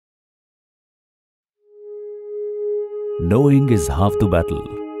Knowing is half the battle.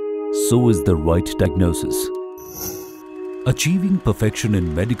 So is the right diagnosis. Achieving perfection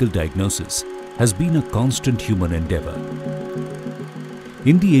in medical diagnosis has been a constant human endeavor.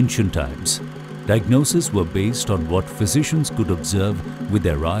 In the ancient times, diagnoses were based on what physicians could observe with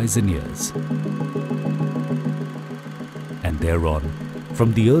their eyes and ears. And thereon,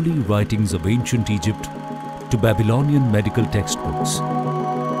 from the early writings of ancient Egypt to Babylonian medical textbooks,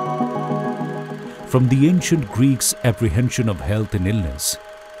 from the ancient Greeks' apprehension of health and illness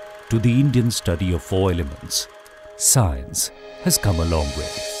to the Indian study of 4 elements, science has come a long way.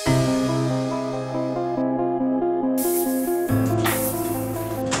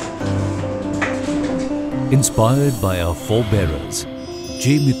 Inspired by our forebearers,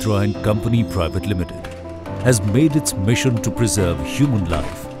 Mitra Co Private Limited has made its mission to preserve human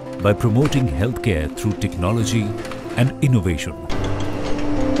life by promoting healthcare through technology and innovation.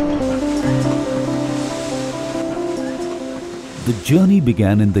 The journey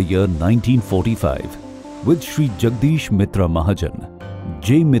began in the year 1945 with Shri Jagdish Mitra Mahajan,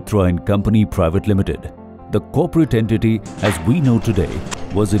 Mitra Co Private Limited. The corporate entity as we know today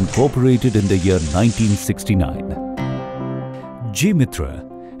was incorporated in the year 1969. Mitra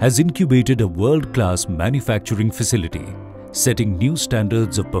has incubated a world-class manufacturing facility, setting new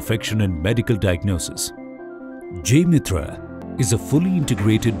standards of perfection in medical diagnosis. Mitra is a fully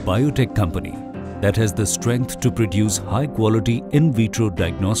integrated biotech company that has the strength to produce high-quality in vitro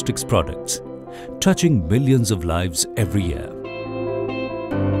diagnostics products, touching millions of lives every year.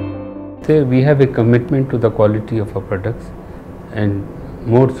 We have a commitment to the quality of our products, and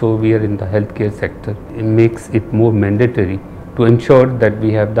more so we are in the healthcare sector. It makes it more mandatory to ensure that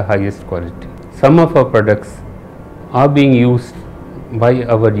we have the highest quality. Some of our products are being used by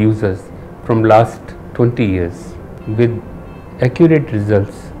our users from last 20 years with accurate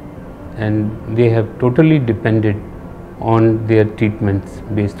results, and they have totally depended on their treatments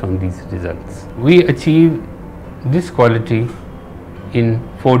based on these results. We achieve this quality in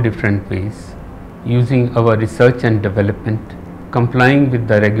 4 different ways: using our research and development, complying with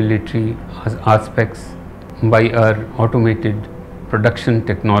the regulatory aspects by our automated production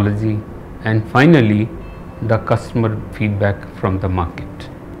technology, and finally the customer feedback from the market.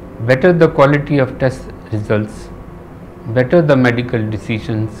 Better the quality of test results, better the medical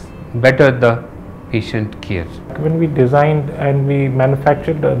decisions, better the patient care. When we designed and we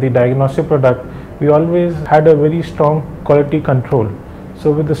manufactured the diagnostic product, we always had a very strong quality control.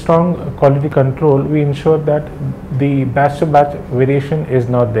 So with the strong quality control, we ensure that the batch to batch variation is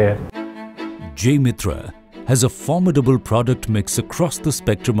not there. Mitra has a formidable product mix across the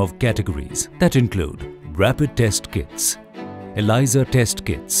spectrum of categories that include rapid test kits, ELISA test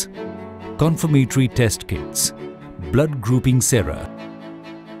kits, confirmatory test kits, blood grouping sera,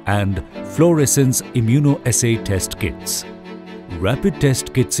 and fluorescence immunoassay test kits. Rapid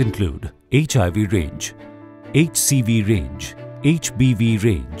test kits include HIV range, HCV range, HBV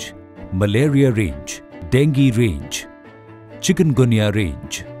range, Malaria range, Dengue range, Chikungunya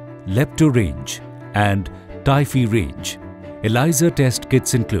range, Lepto range, and Typhoid range. ELISA test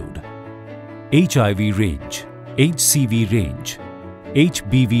kits include HIV range, HCV range,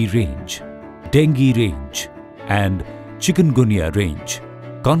 HBV range, Dengue range, and Chikungunya range.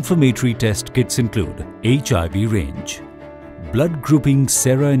 Confirmatory test kits include HIV range. Blood grouping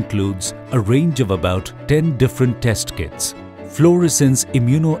sera includes a range of about 10 different test kits. Fluorescence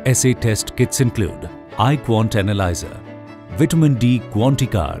immunoassay test kits include iQuant Analyzer, Vitamin D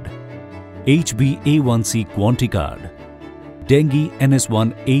QuantiCard, HbA1c QuantiCard, Dengue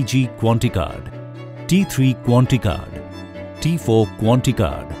NS1 AG QuantiCard, T3 QuantiCard, T4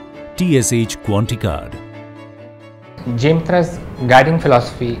 QuantiCard, TSH QuantiCard. Mitra's guiding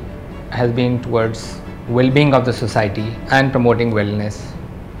philosophy has been towards well-being of the society and promoting wellness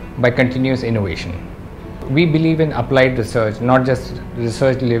by continuous innovation. We believe in applied research, not just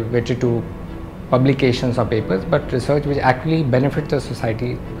research related to publications or papers, but research which actually benefits the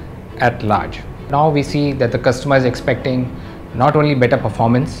society at large. Now we see that the customer is expecting not only better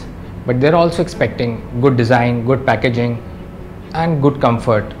performance, but they're also expecting good design, good packaging, and good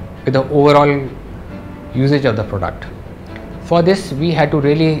comfort with the overall usage of the product. For this, we had to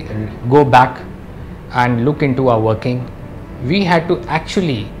really go back and look into our working. We had to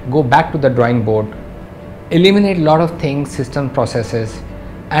actually go back to the drawing board, eliminate a lot of things, system processes,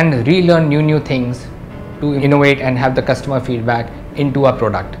 and relearn new things to innovate and have the customer feedback into our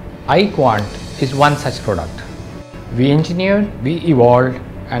product. iQuant is one such product. We engineered, we evolved,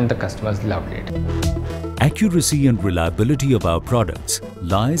 and the customers loved it. Accuracy and reliability of our products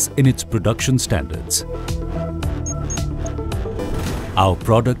lies in its production standards. Our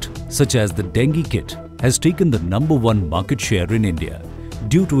product, such as the Dengue kit, has taken the #1 market share in India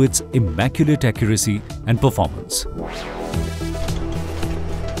due to its immaculate accuracy and performance.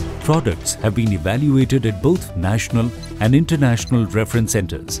 Products have been evaluated at both national and international reference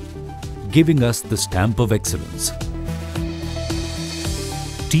centers, giving us the stamp of excellence.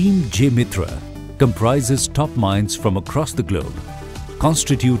 Team J Mitra comprises top minds from across the globe,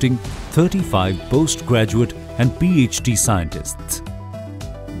 constituting 35 postgraduate and PhD scientists.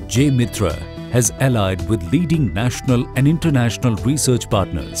 J Mitra has allied with leading national and international research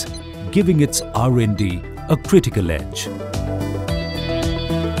partners, giving its R&D a critical edge.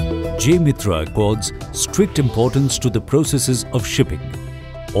 J Mitra accords strict importance to the processes of shipping.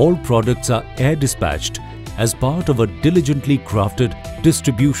 All products are air dispatched as part of a diligently crafted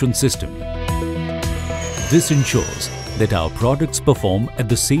distribution system. This ensures that our products perform at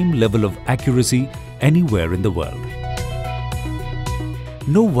the same level of accuracy anywhere in the world.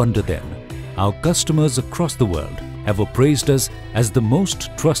 No wonder then, our customers across the world have appraised us as the most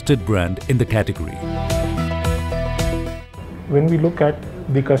trusted brand in the category. When we look at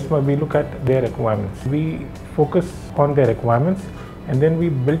the customer, we look at their requirements. We focus on their requirements and then we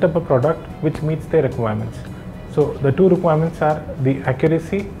build up a product which meets their requirements. So the two requirements are the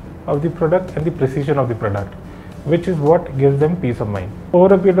accuracy of the product and the precision of the product, which is what gives them peace of mind.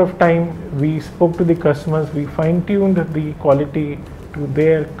 Over a period of time, we spoke to the customers, we fine-tuned the quality to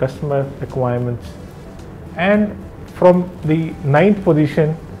their customer requirements, and from the 9th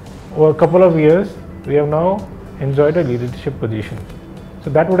position over a couple of years, we have now enjoyed a leadership position. So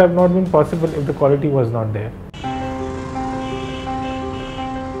that would have not been possible if the quality was not there.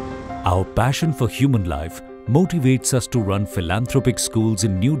 Our passion for human life motivates us to run philanthropic schools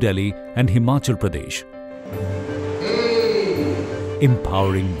in New Delhi and Himachal Pradesh,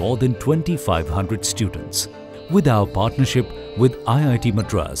 empowering more than 2,500 students. With our partnership with IIT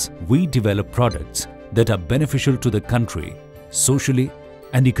Madras, we develop products that are beneficial to the country, socially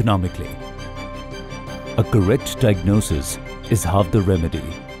and economically. A correct diagnosis is half the remedy,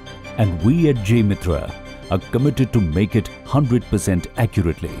 and we at J Mitra are committed to make it 100%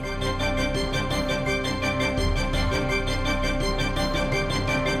 accurately.